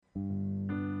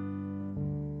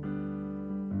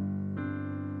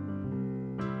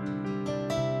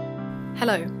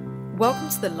Hello, welcome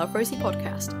to the Love Rosie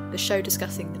podcast, the show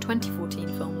discussing the 2014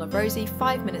 film Love Rosie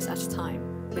 5 minutes at a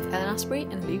time, with Elin Asprey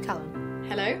and Luke Elin.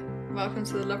 Hello, welcome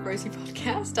to the Love Rosie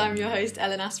podcast. I'm your host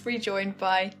Elin Asprey, joined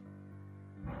by...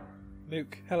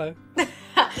 Luke, hello.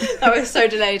 That was so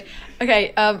delayed.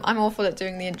 Okay, I'm awful at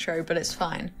doing the intro, but it's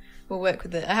fine. We'll work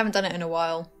with it. I haven't done it in a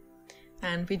while.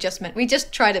 And we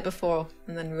just tried it before,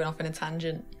 and then we went off in a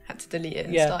tangent. Had to delete it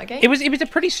and start again. It was a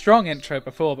pretty strong intro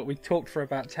before, but we talked for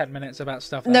about 10 minutes about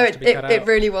stuff. That No, had to be cut out. It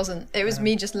really wasn't. It was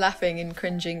me just laughing and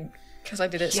cringing because I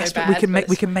did it so bad.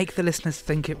 We can make the listeners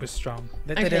think it was strong.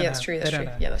 They okay, don't that's know. true. That's true.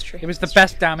 Know. Yeah, that's true. It was the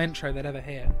best damn intro they'd ever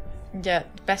hear. Yeah,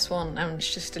 best one, and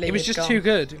it's just deleted. It was just too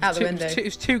good. Out the window. It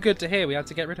was too good to hear. We had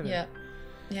to get rid of it.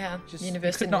 Yeah. Just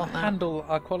Universe could didn't not want that. handle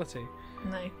our quality.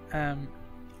 No.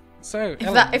 So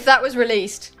If that was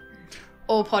released,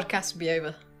 all podcasts would be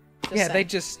over.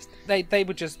 They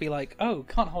would just be like, oh,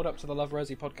 can't hold up to the Love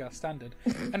Rosie podcast standard.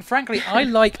 And frankly, I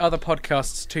like other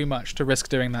podcasts too much to risk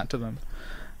doing that to them.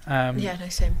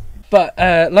 Same. But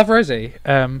Love Rosie.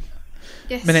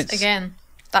 Yes. Minutes. Again,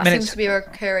 that seems to be a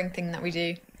recurring thing that we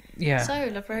do. Yeah. So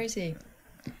Love Rosie.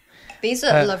 These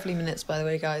are lovely minutes, by the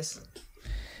way, guys.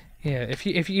 Yeah. If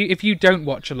you don't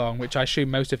watch along, which I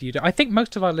assume most of you do, I think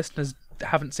most of our listeners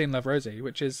haven't seen Love Rosie,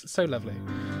 which is so lovely.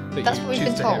 That's what we've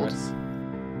been told.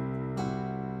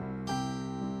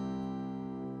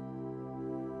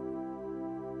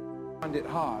 I find it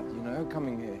hard,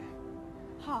 coming here.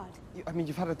 Hard? I mean,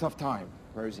 you've had a tough time,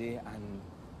 Rosie, and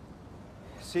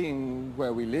seeing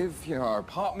where we live, our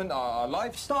apartment, our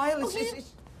lifestyle,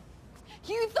 it's...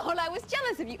 You thought I was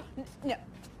jealous of you. No.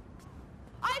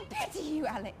 I pity you,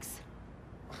 Alex.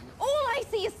 All I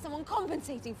see is someone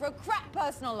compensating for a crap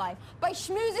personal life by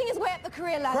schmoozing his way up the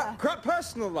career ladder. Crap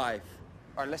personal life.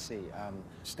 All right, let's see.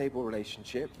 Stable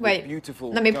relationship. Wait,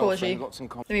 beautiful. let me pause you.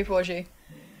 Let me pause you.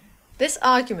 This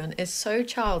argument is so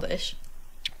childish.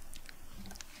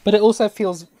 But it also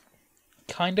feels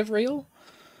kind of real.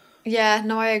 Yeah,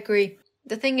 no, I agree.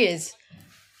 The thing is,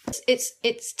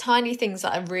 it's tiny things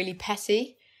that are really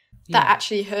petty that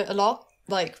actually hurt a lot.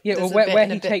 Like, or where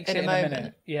he takes it in a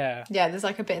minute. Yeah. Yeah, there's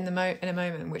like a bit in a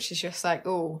moment which is just like,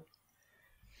 oh.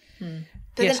 But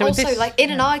then so also, like,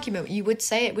 in an argument, you would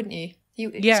say it, wouldn't you?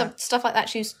 Stuff like that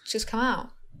just come out.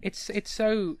 It's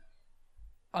so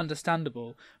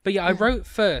understandable. But I wrote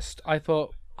first, I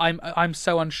thought, I'm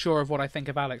so unsure of what I think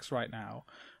of Alex right now.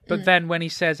 But then when he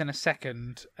says in a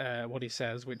second what he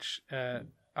says, which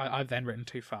I've then written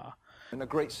too far. And a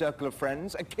great circle of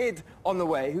friends, a kid on the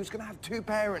way who's going to have two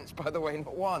parents, by the way,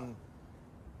 not one.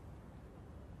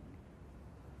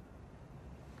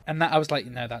 And that I was like,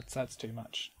 no, that's too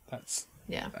much. That's...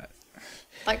 Yeah.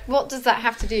 Like, what does that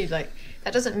have to do? Like,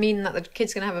 that doesn't mean that the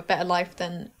kid's going to have a better life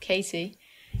than Katie.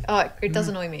 Oh, it does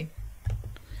annoy me.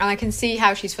 And I can see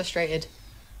how she's frustrated.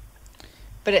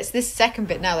 But it's this second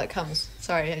bit now that comes.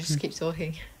 Sorry, I just keep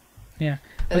talking. Yeah.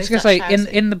 I was going to say,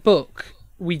 in the book,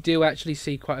 we do actually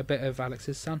see quite a bit of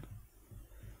Alex's son.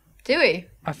 Do we?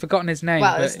 I've forgotten his name.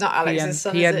 Well, it's not Alex's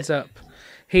son,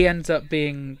 He ends up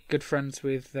being good friends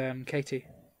with Katie.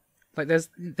 Like, there's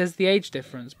the age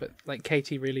difference, but like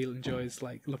Katie really enjoys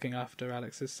like looking after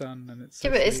Alex's son, and it's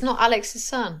but it's not Alex's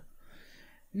son.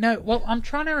 No, well, I'm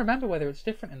trying to remember whether it's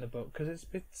different in the book because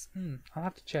it's. I'll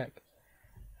have to check.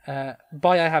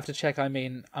 By I have to check, I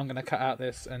mean I'm going to cut out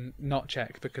this and not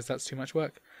check because that's too much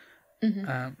work.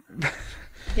 Mm-hmm.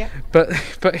 Yeah.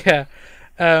 But yeah.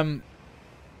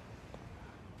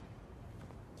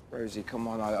 Rosie, come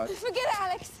on, Forget it,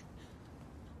 Alex.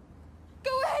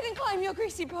 Go ahead and climb your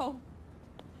greasy pole.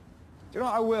 Do you know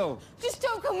what? I will. Just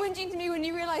don't come whinging to me when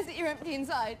you realise that you're empty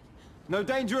inside. No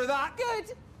danger of that.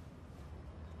 Good.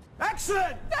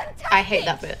 Excellent. Fantastic. I hate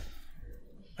that bit.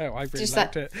 Oh, I really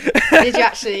liked it. Did you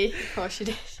actually? Of course you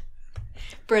did.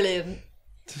 Brilliant.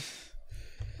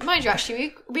 Mind you,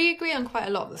 actually, we agree on quite a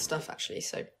lot of the stuff, actually.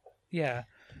 So. Yeah.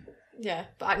 Yeah,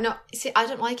 but I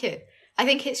don't like it. I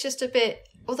think it's just a bit.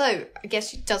 Although I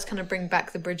guess it does kind of bring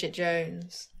back the Bridget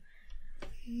Jones.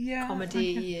 Yeah.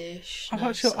 Comedy-ish. I'm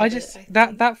not sure.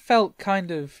 That felt kind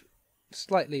of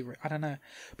slightly. I don't know.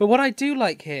 But what I do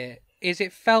like here is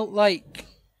it felt like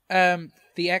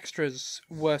the extras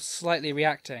were slightly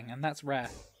reacting, and that's rare.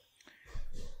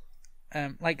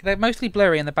 Like, they're mostly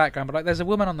blurry in the background, but like there's a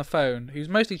woman on the phone who's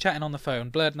mostly chatting on the phone,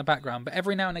 blurred in the background, but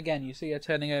every now and again you see her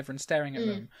turning over and staring at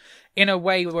them in a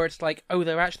way where it's like, oh,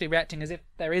 they're actually reacting as if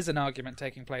there is an argument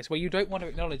taking place, where you don't want to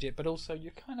acknowledge it, but also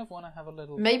you kind of want to have a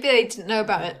little... Maybe they didn't know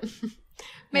about it.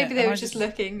 Maybe they were just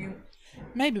looking.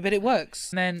 Maybe, but it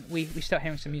works. And then we start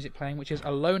hearing some music playing, which is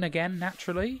Alone Again,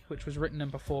 Naturally, which was written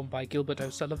and performed by Gilbert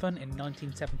O'Sullivan in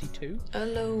 1972.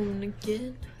 Alone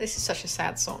Again. This is such a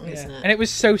sad song, isn't it? And it was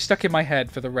so stuck in my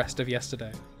head for the rest of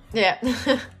yesterday. Yeah.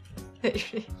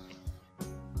 Literally.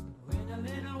 In a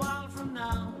little while from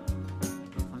now,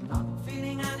 if I'm not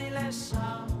feeling any less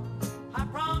sound, I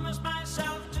promise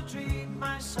myself to treat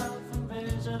myself and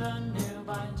visit a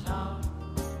nearby town.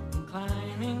 And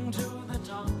climbing to the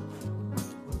top,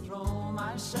 will throw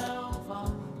myself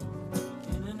up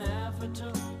in an effort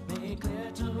to make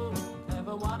clear to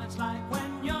whoever what it's like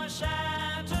when you're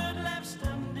shattered, left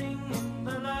standing in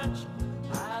the lurch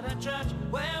at a church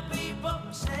where people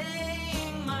were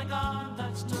saying, my God,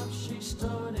 that's tough. She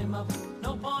stood him up.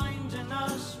 No point in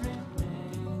us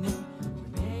remaining.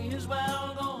 We may as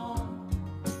well go home,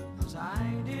 as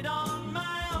I did on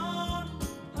my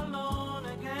own, alone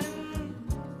again,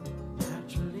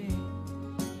 naturally.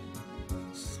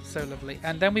 So lovely.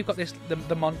 And then we've got the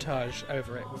montage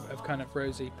over it of kind of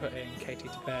Rosie putting Katie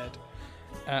to bed.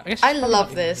 I guess I it's probably love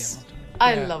not even this. really a montage.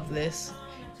 I Yeah. love this.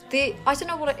 I don't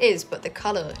know what it is, but the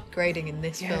colour grading in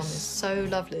this film Yes. is so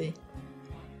lovely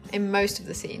in most of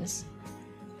the scenes.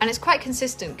 And it's quite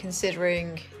consistent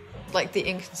considering like the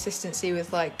inconsistency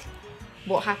with like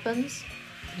what happens.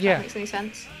 If Yeah. that makes any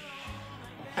sense.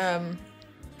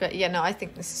 But yeah, no, I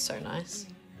think this is so nice.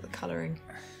 The colouring.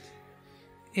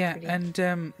 Yeah, Brilliant.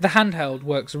 and the handheld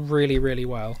works really, really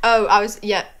well. Oh,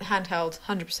 handheld,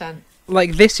 100%.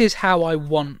 Like, this is how I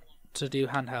want to do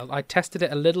handheld. I tested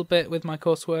it a little bit with my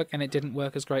coursework and it didn't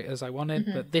work as great as I wanted,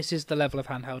 but this is the level of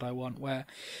handheld I want, where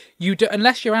you do,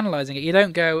 unless you're analysing it, you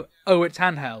don't go, oh, it's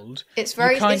handheld. It's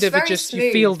very, you kind it's of very just smooth,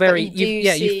 you feel but very you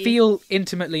you feel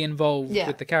intimately involved Yeah.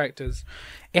 with the characters.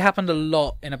 It happened a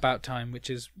lot in About Time, which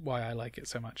is why I like it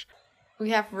so much.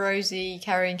 We have Rosie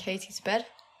carrying Katie to bed.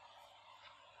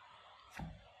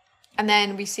 And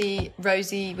then we see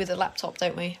Rosie with a laptop,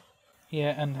 don't we?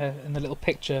 Yeah, and the little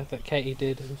picture that Katie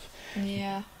did of...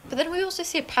 Yeah. But then we also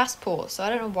see a passport, so I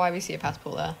don't know why we see a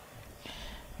passport there.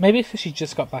 Maybe if she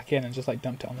just got back in and just like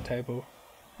dumped it on the table.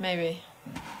 Maybe.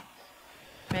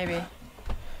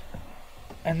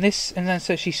 And then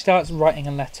so she starts writing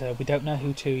a letter. We don't know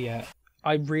who to yet.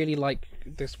 I really like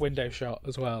this window shot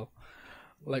as well.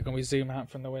 Like when we zoom out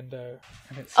from the window.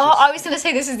 And it's Oh, just... I was going to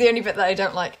say this is the only bit that I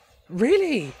don't like.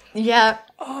 Really? Yeah.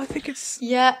 Oh, I think it's...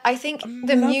 Yeah, I think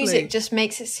the Lovely. music just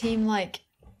makes it seem like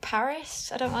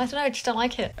Paris. I don't know, I just don't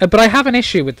like it. But I have an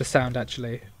issue with the sound,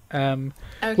 actually.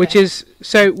 Which is...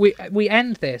 So we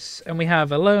end this, and we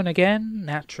have Alone Again,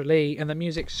 Naturally, and the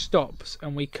music stops,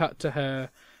 and we cut to her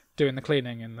doing the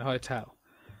cleaning in the hotel.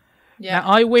 Yeah. Now,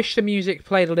 I wish the music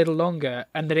played a little longer,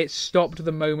 and that it stopped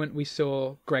the moment we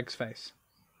saw Greg's face.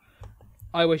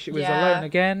 I wish it was Yeah. Alone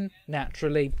Again,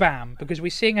 Naturally, bam, because we're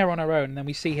seeing her on her own and then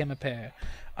we see him appear.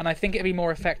 And I think it'd be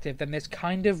more effective than this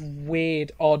kind of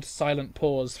weird, odd, silent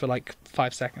pause for like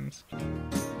 5 seconds.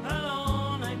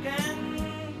 Alone again,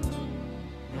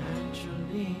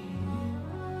 naturally.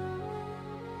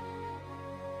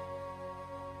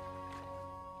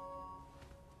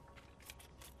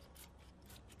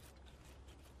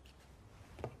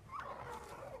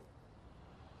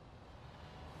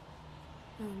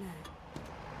 Oh no.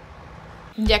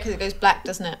 Yeah, because it goes black,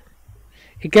 doesn't it?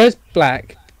 It goes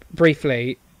black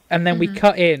briefly, and then we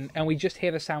cut in and we just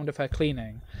hear the sound of her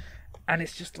cleaning. And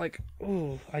it's just like,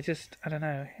 ooh, I don't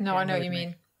know. No, It I know what annoyed you me.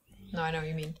 mean. No, I know what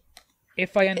you mean.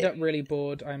 If I end up really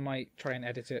bored, I might try and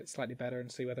edit it slightly better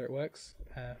and see whether it works.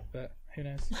 But who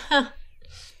knows?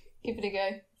 Give it a go,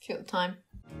 if you got the time.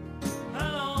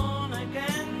 Alone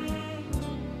again,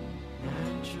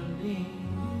 naturally.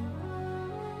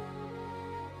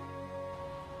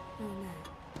 Oh no.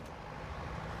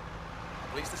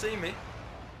 Pleased to see me.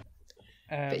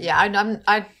 But yeah,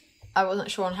 I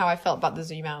wasn't sure on how I felt about the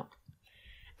zoom out.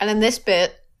 And then this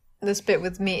bit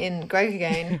with meeting Greg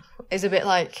again is a bit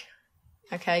like,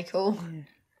 okay, cool.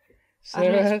 I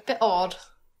don't know, So, it's a bit odd.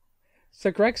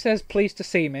 so Greg says, pleased to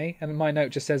see me, and my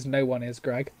note just says, no one is,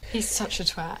 Greg. He's such a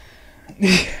twat.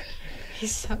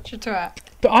 He's such a twat.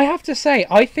 But I have to say,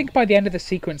 I think by the end of the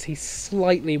sequence, he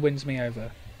slightly wins me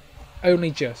over.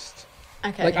 Only just.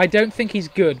 Okay. Like, I don't think he's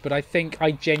good, but I think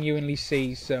I genuinely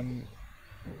see some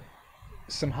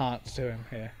heart to him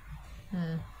here.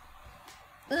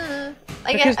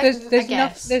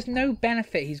 Because there's no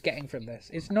benefit he's getting from this.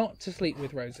 It's not to sleep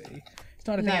with Rosie. It's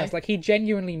not anything No. else. Like, he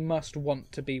genuinely must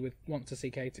want to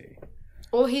see Katie.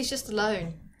 Or he's just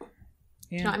alone.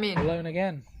 Yeah, know what I mean? Alone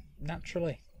again,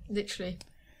 naturally. Literally.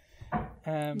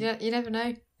 Um, Yeah, you never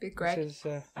know. Big Greg. this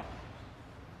is,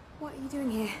 What are you doing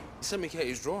here? He sent me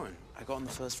Katie's drawing. I got on the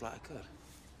first flight I could.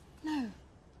 No.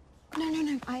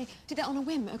 No. I did that on a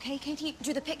whim, okay? Katie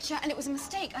drew the picture and it was a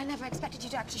mistake. I never expected you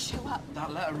to actually show up.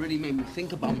 That letter really made me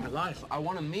think about my life. I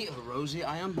want to meet her, Rosie.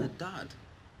 I am her dad.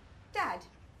 Dad?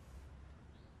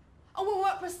 Oh, well,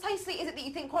 what precisely is it that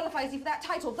you think qualifies you for that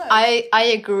title, though?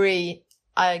 I agree.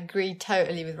 I agree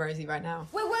totally with Rosie right now.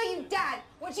 Where were you, Dad?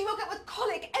 When she woke up with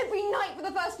colic every night for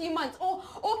the first few months, or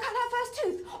cut her first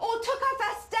tooth, or took her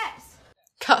first steps?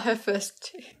 Cut her first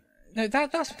tooth. No,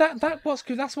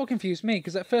 that's what confused me,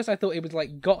 because at first I thought it was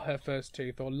like got her first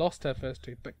tooth or lost her first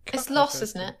tooth, but cut It's her lost, first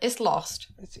isn't tooth. it? It's lost.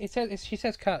 She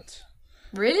says cut.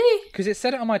 Really? Because it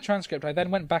said it on my transcript. I then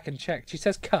went back and checked. She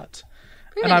says cut.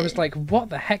 Really? And I was like, what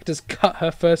the heck does cut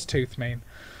her first tooth mean?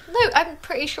 No, I'm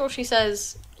pretty sure she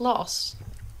says lost.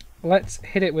 Let's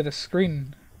hit it with a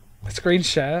screen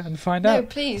share and find No, out.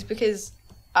 please, because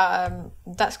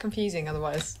that's confusing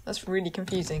otherwise. That's really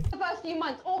confusing. The first few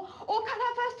months, or cut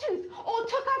her first tooth, or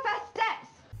took her first steps.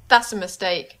 That's a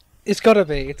mistake. It's gotta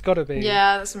be.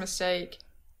 Yeah, that's a mistake.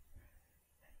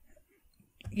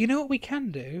 You know what we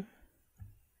can do?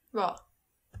 What?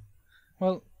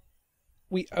 Well,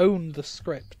 we own the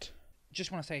script. Just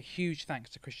want to say a huge thanks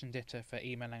to Christian Ditter for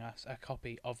emailing us a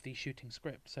copy of the shooting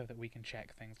script so that we can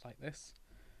check things like this.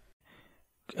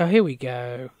 Oh, here we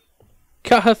go.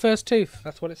 Cut her first tooth.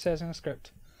 That's what it says in the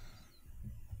script.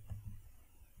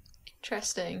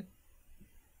 Interesting.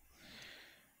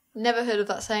 Never heard of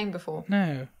that saying before. No.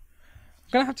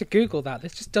 I'm going to have to Google that.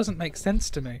 This just doesn't make sense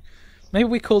to me. Maybe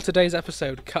we call today's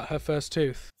episode Cut Her First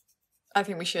Tooth. I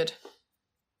think we should.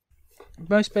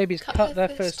 Most babies Cut cut their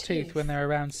their first first tooth tooth. when they're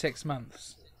around 6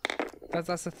 months.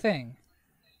 That's a thing.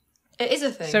 It is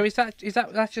a thing. So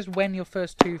that's just when your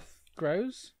first tooth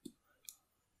grows?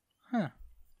 Huh.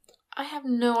 I have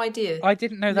no idea. I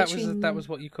didn't know that Literally was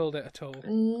what you called it at all.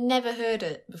 Never heard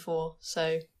it before,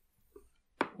 so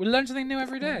We learn something new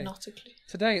every day. not a clue.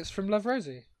 Today it's from Love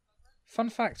Rosie. Fun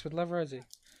facts with Love Rosie.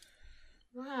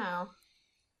 Wow.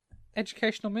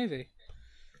 Educational movie.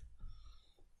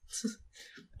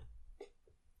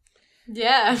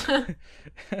 Yeah.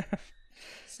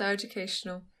 So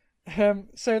educational.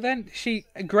 So then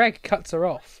Greg cuts her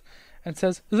off and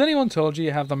says, "Has anyone told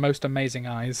you have the most amazing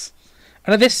eyes?"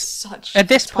 And at this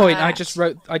point, I just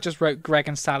wrote Greg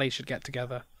and Sally should get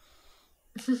together.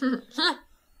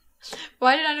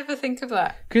 Why did I never think of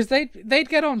that? Because they'd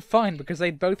get on fine because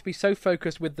they'd both be so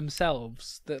focused with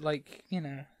themselves that, like, you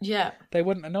know, Yeah, they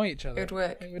wouldn't annoy each other. it would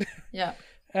work. They would- Yeah.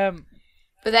 um,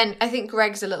 But then I think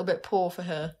Greg's a little bit poor for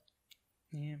her.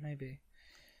 yeah, maybe.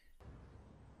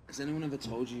 Has anyone ever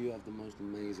told you you have the most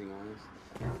amazing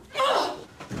eyes?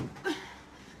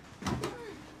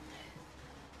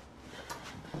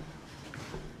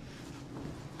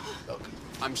 Look,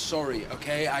 I'm sorry,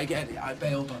 okay? I get it. I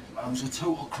bailed on you. I was a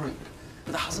total creep.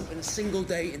 But there hasn't been a single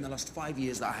day in the last 5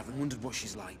 years that I haven't wondered what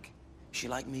she's like. Is she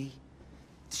like me?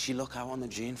 Does she look out on the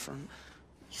Jane front?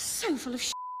 You're so full of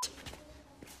shit.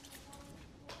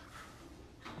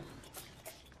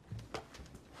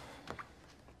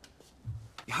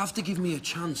 You have to give me a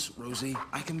chance, Rosie.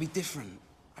 I can be different.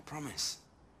 I promise.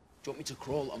 Do you want me to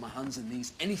crawl on my hands and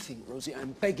knees? Anything, Rosie.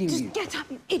 I'm begging you. Just get up,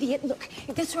 you idiot. Look,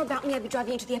 if this were about me, I'd be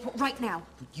driving you to the airport right now.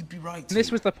 You'd be right. And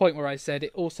this was the point where I said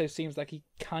it also seems like he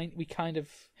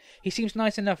seems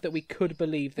nice enough that we could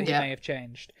believe that he may have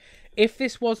changed. If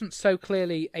this wasn't so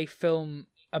clearly a film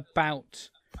about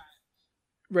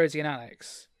Rosie and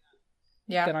Alex,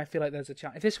 then I feel like there's a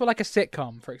chance. If this were like a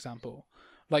sitcom, for example,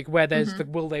 like where there's the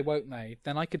will they, won't they,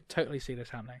 then I could totally see this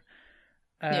happening.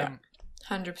 Yeah,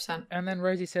 100%. And then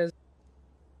Rosie says,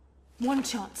 One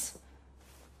chance.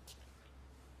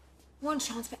 One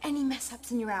chance for any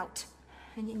mess-ups and you're out.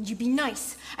 And you be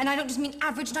nice. And I don't just mean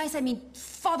average nice, I mean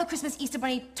Father Christmas, Easter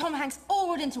Bunny, Tom Hanks, all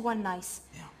rolled into one nice.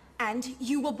 Yeah. And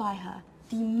you will buy her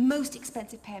the most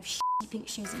expensive pair of shitty pink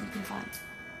shoes that you can find.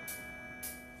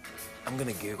 I'm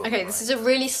gonna Google. Okay, this is a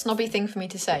really snobby thing for me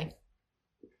to say.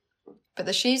 But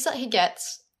the shoes that he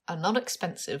gets are not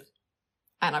expensive.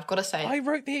 And I've got to say, I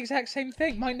wrote the exact same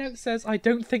thing. My note says, I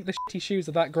don't think the shitty shoes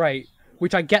are that great,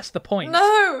 which I guess the point.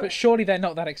 No! But surely they're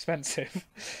not that expensive.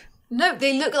 no,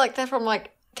 they look like they're from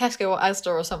like Tesco or Asda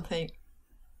or something.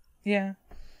 Yeah.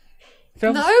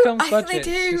 Film's I think budget. they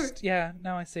do. Just, yeah,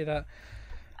 no, I see that.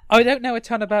 I don't know a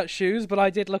ton about shoes, but I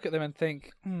did look at them and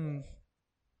think,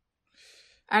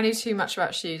 I knew too much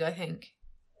about shoes, I think.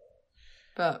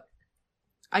 But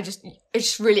it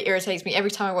just really irritates me. Every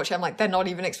time I watch it, I'm like, they're not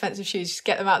even expensive shoes. Just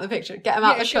get them out of the picture. Get them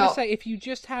out of the I was shop. gonna say, if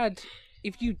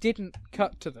you didn't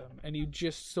cut to them and you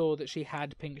just saw that she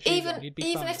had pink shoes on, you'd be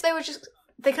even fine. if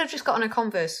they could have just gotten a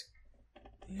Converse.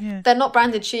 Yeah. They're not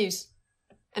branded shoes.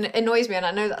 And it annoys me, and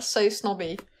I know that's so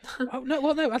snobby. Oh no,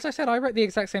 well no. As I said, I wrote the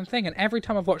exact same thing, and every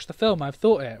time I've watched the film, I've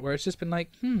thought it. Where it's just been like,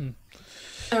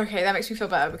 Okay, that makes me feel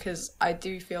better because I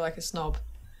do feel like a snob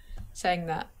saying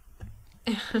that.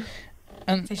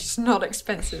 And it's just not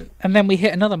expensive. And then we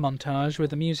hit another montage with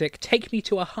the music "Take Me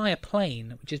to a Higher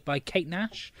Plane," which is by Kate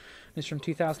Nash. It's from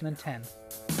 2010.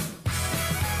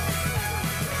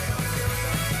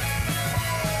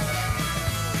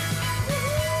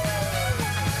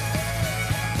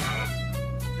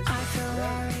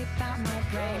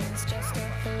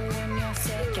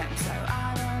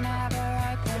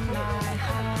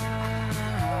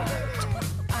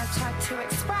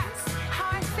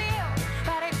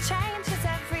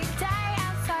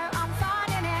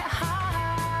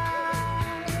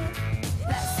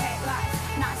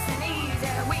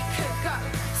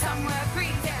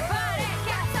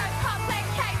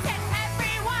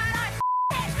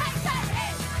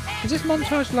 Does this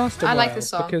montage last a while? I like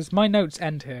this song. Because my notes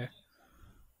end here.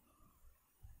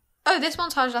 Oh, this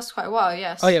montage lasts quite a while,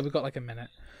 yes. Oh yeah, we've got like a minute.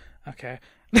 Okay.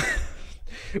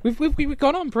 we've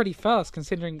gone on pretty fast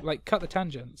considering, like, cut the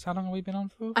tangents. How long have we been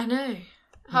on for? I know.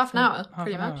 Half an hour,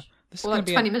 pretty much. This or like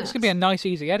 20 minutes. This is going to be a nice,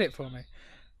 easy edit for me.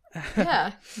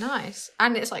 Yeah, nice.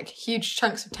 And it's like huge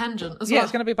chunks of tangent as well. Yeah,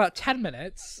 it's going to be about 10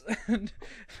 minutes,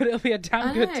 but it'll be a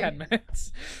damn good 10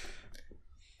 minutes.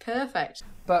 Perfect.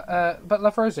 But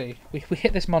Love Rosie, we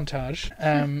hit this montage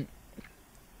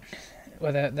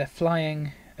where they're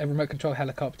flying a remote control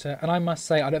helicopter, and I must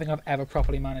say I don't think I've ever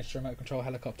properly managed a remote control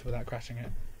helicopter without crashing it.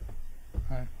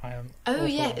 I am. Oh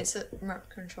yeah, it's a remote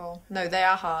control. No, they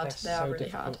are hard. They are really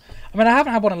difficult. hard. I mean, I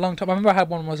haven't had one in a long time. I remember I had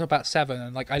one when I was about 7,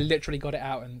 and like I literally got it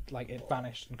out and like it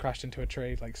vanished and crashed into a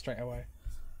tree like straight away.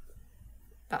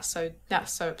 That's so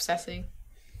upsetting.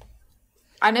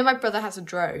 I know my brother has a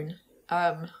drone.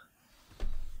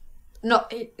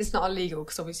 It's not illegal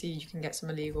because obviously you can get some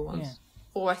illegal ones,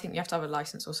 or I think you have to have a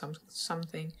license or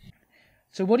something.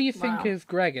 So what do you think of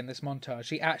Greg in this montage?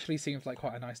 He actually seems like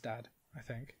quite a nice dad, I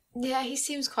think. Yeah, he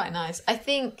seems quite nice. I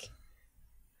think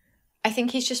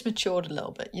he's just matured a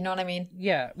little bit. You know what I mean?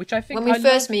 Yeah, which I think when we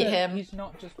first meet him, he's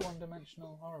not just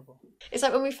one-dimensional horrible. It's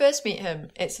like when we first meet him,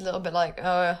 it's a little bit like,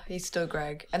 oh, he's still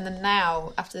Greg, and then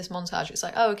now after this montage, it's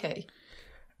like, oh, okay.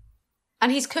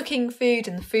 And he's cooking food,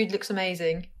 and the food looks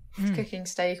amazing. He's cooking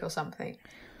steak or something.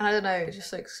 And I don't know, it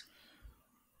just looks...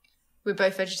 We're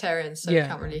both vegetarians, so we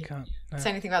can't really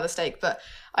say anything about the steak, but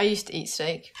I used to eat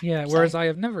steak. Yeah, whereas I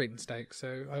have never eaten steak,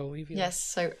 so I will leave you. Yes,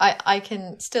 so I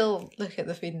can still look at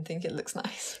the food and think it looks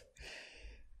nice.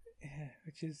 Yeah,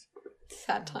 which is...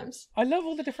 Sad times. I love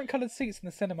all the different coloured seats in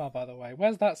the cinema, by the way.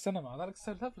 Where's that cinema? That looks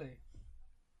so lovely.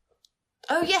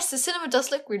 Oh yes, the cinema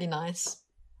does look really nice.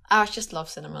 I just love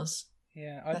cinemas.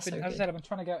 Yeah, as I said, I've been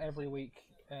trying to go every week,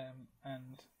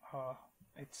 and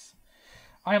it's...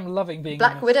 I am loving being...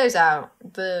 Black Widow's out.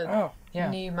 The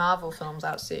new Marvel film's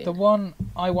out soon. The one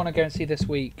I want to go and see this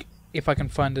week, if I can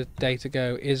find a day to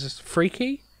go, is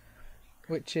Freaky,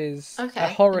 which is a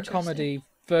horror comedy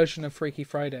version of Freaky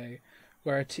Friday,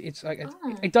 where it's like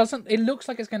it looks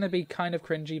like it's going to be kind of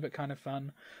cringy but kind of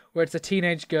fun, where it's a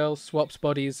teenage girl swaps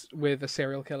bodies with a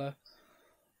serial killer.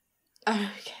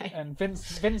 Okay. And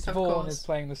Vince Vaughn is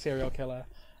playing the serial killer.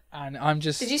 And I'm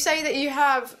just... Did you say that you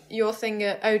have your thing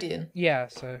at Odeon? Yeah,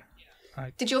 so...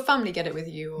 Did your family get it with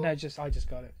you? Or... No, I just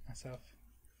got it myself.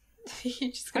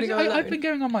 You're just going to go alone? I've been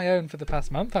going on my own for the past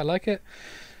month. I like it.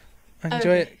 I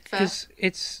enjoy it because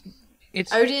it's...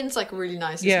 Odeon's like really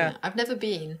nice, isn't it? I've never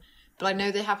been, but I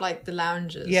know they have like the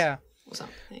lounges. Yeah. Or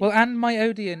something. Well, and my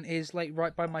Odeon is like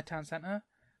right by my town centre.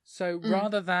 So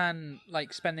rather than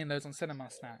like spending those on cinema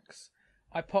snacks...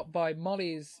 I pop by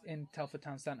Molly's in Telford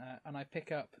Town Centre and I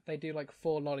pick up, they do like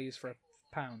 4 lollies for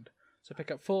 £1. So I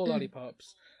pick up 4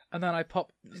 lollipops and then I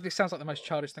pop, this sounds like the most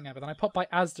childish thing ever, then I pop by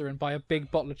Asda and buy a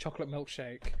big bottle of chocolate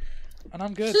milkshake and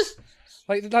I'm good.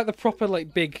 like the proper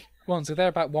like big ones, so they're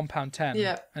about £1.10.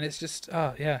 Yeah. And it's just,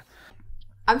 oh yeah.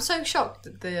 I'm so shocked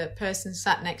that the person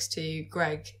sat next to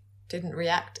Greg didn't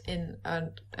react in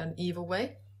an evil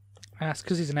way. That's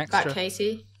because he's an extra. About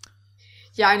Katie.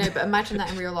 Yeah, I know, but imagine that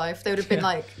in real life. They would have been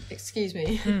like, excuse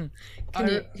me, can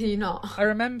you not? I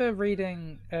remember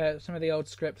reading some of the old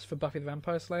scripts for Buffy the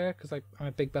Vampire Slayer, because I'm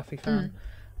a big Buffy fan.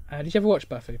 Did you ever watch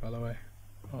Buffy, by the way?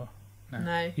 Oh,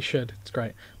 no. You should, it's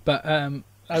great. But I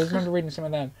remember reading some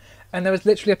of them, and there was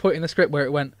literally a point in the script where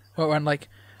it went like,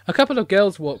 a couple of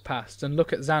girls walk past and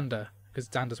look at Xander, because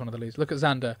Xander's one of the leads, look at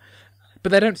Xander,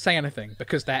 but they don't say anything,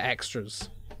 because they're extras.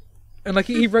 And like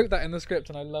he wrote that in the script,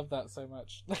 and I love that so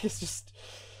much. Like it's just,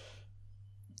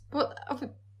 what?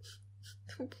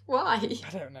 Why? I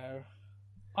don't know.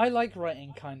 I like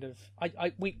writing kind of.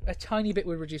 We a tiny bit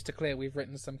with Reduced to Clear. We've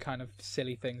written some kind of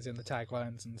silly things in the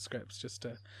taglines and scripts just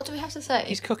to. What do we have to say?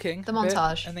 He's cooking The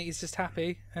montage. and then he's just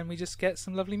happy, and we just get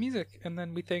some lovely music, and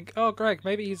then we think, oh, Greg,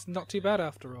 maybe he's not too bad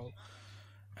after all.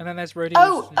 And then there's Rhodey.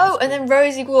 And then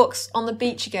Rosie walks on the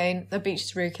beach again. The beach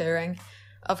is recurring,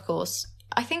 of course.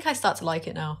 I think I start to like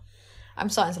it now. I'm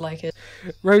starting to like it.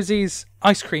 Rosie's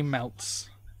ice cream melts,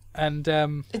 and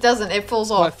it doesn't. It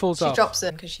falls off. Well, it falls off. She drops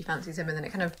it because she fancies him, and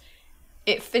then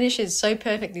it finishes so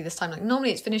perfectly this time. Like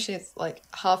normally, it finishes like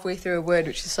halfway through a word,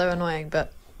 which is so annoying.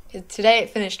 But today, it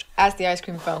finished as the ice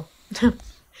cream fell.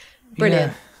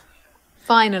 Brilliant. Yeah.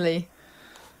 Finally.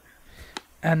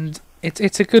 And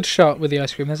it's a good shot with the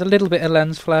ice cream. There's a little bit of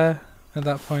lens flare at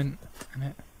that point in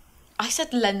it. I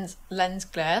said lens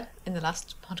glare in the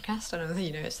last podcast. I don't know whether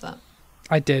you noticed that.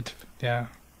 I did, yeah.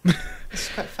 It's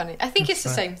quite funny. I think it's the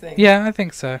same thing. Yeah, I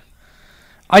think so.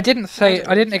 I didn't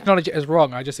acknowledge it as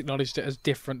wrong. I just acknowledged it as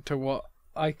different to what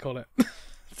I call it.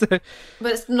 So,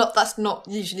 but it's not. That's not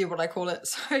usually what I call it.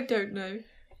 So I don't know.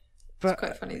 But it's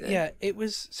quite funny though. Yeah, it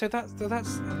was. So that's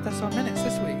our minutes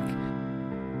this week.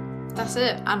 That's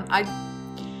it. And I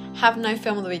have no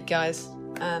film of the week, guys,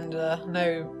 and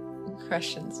no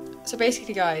questions. So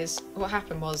basically, guys, what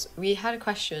happened was we had a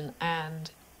question and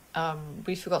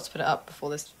we forgot to put it up before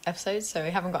this episode, so we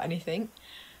haven't got anything.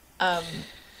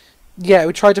 Yeah,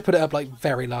 we tried to put it up like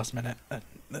very last minute. It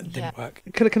didn't work.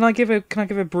 Can I give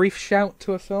a brief shout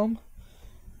to a film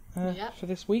for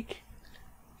this week?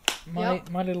 My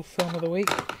little film of the week.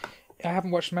 I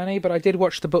haven't watched many, but I did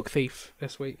watch The Book Thief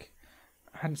this week.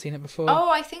 I hadn't seen it before. Oh,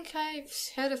 I think I've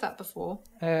heard of that before.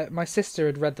 My sister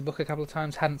had read the book a couple of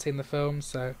times, hadn't seen the film,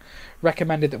 so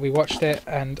recommended that we watched it,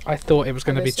 and I thought it was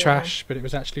going to be trash, but it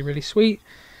was actually really sweet.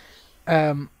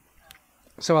 So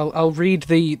I'll read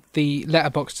the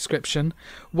letterbox description.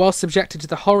 While subjected to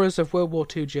the horrors of World War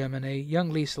II Germany,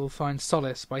 young Liesel finds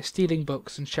solace by stealing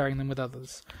books and sharing them with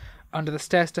others. Under the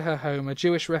stairs to her home, a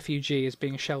Jewish refugee is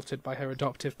being sheltered by her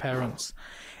adoptive parents.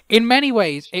 In many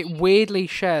ways, it weirdly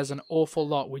shares an awful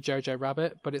lot with Jojo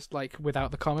Rabbit, but it's like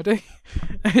without the comedy.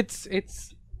 It's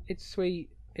sweet.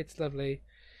 It's lovely.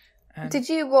 And Did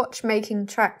you watch Making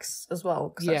Tracks as well?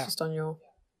 Because that's just on your.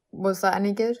 Was that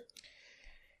any good?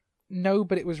 No,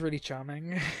 but it was really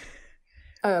charming.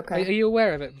 Oh, okay. Are you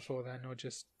aware of it before then, or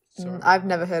just? I've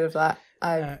never heard of that.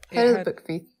 I've heard of The Book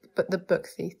Thief, but The Book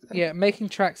Thief. Yeah, Making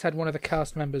Tracks had one of the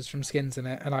cast members from Skins in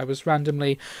it, and I was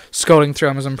randomly scrolling through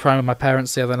Amazon Prime with my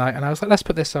parents the other night, and I was like, let's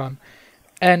put this on.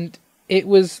 And it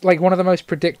was like one of the most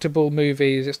predictable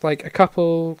movies. It's like a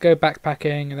couple go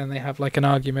backpacking, and then they have like an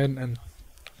argument, and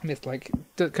it's like,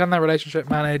 can their relationship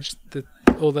manage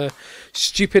all the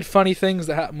stupid funny things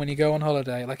that happen when you go on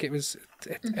holiday? Like, it was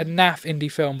a naff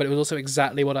indie film, but it was also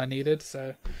exactly what I needed,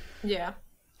 so Yeah.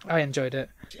 I enjoyed it.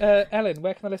 Elin,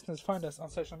 where can the listeners find us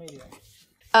on social media?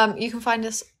 You can find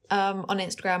us on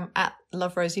Instagram at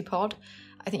LoveRosiePod.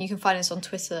 I think you can find us on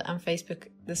Twitter and Facebook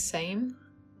the same,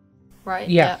 right?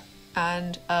 Yeah.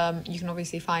 And you can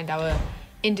obviously find our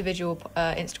individual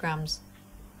Instagrams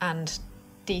and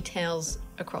details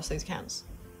across those accounts.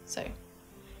 So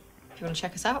if you want to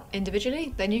check us out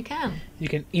individually, then you can. You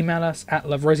can email us at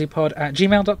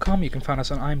loverosiepod@gmail.com. You can find us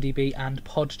on IMDb and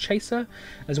Podchaser,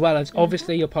 as well as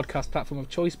obviously your podcast platform of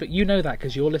choice, but you know that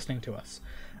because you're listening to us.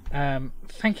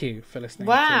 Thank you for listening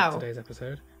to today's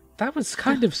episode. That was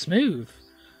kind of smooth.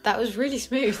 That was really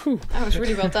smooth. That was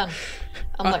really well done.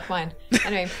 Unlike mine.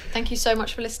 Anyway, thank you so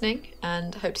much for listening,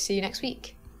 and hope to see you next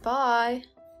week. Bye.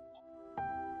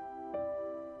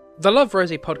 The Love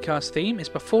Rosie podcast theme is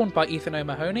performed by Ethan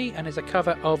O'Mahony and is a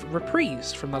cover of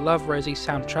Reprise from the Love Rosie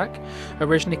soundtrack,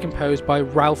 originally composed by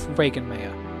Ralph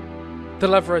Reaganmayer. The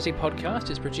Love Rosie podcast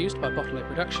is produced by Bottle It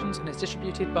Productions and is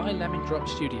distributed by Lemon Drop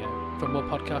Studio. For more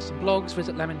podcasts and blogs,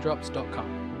 visit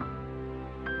lemondrops.com.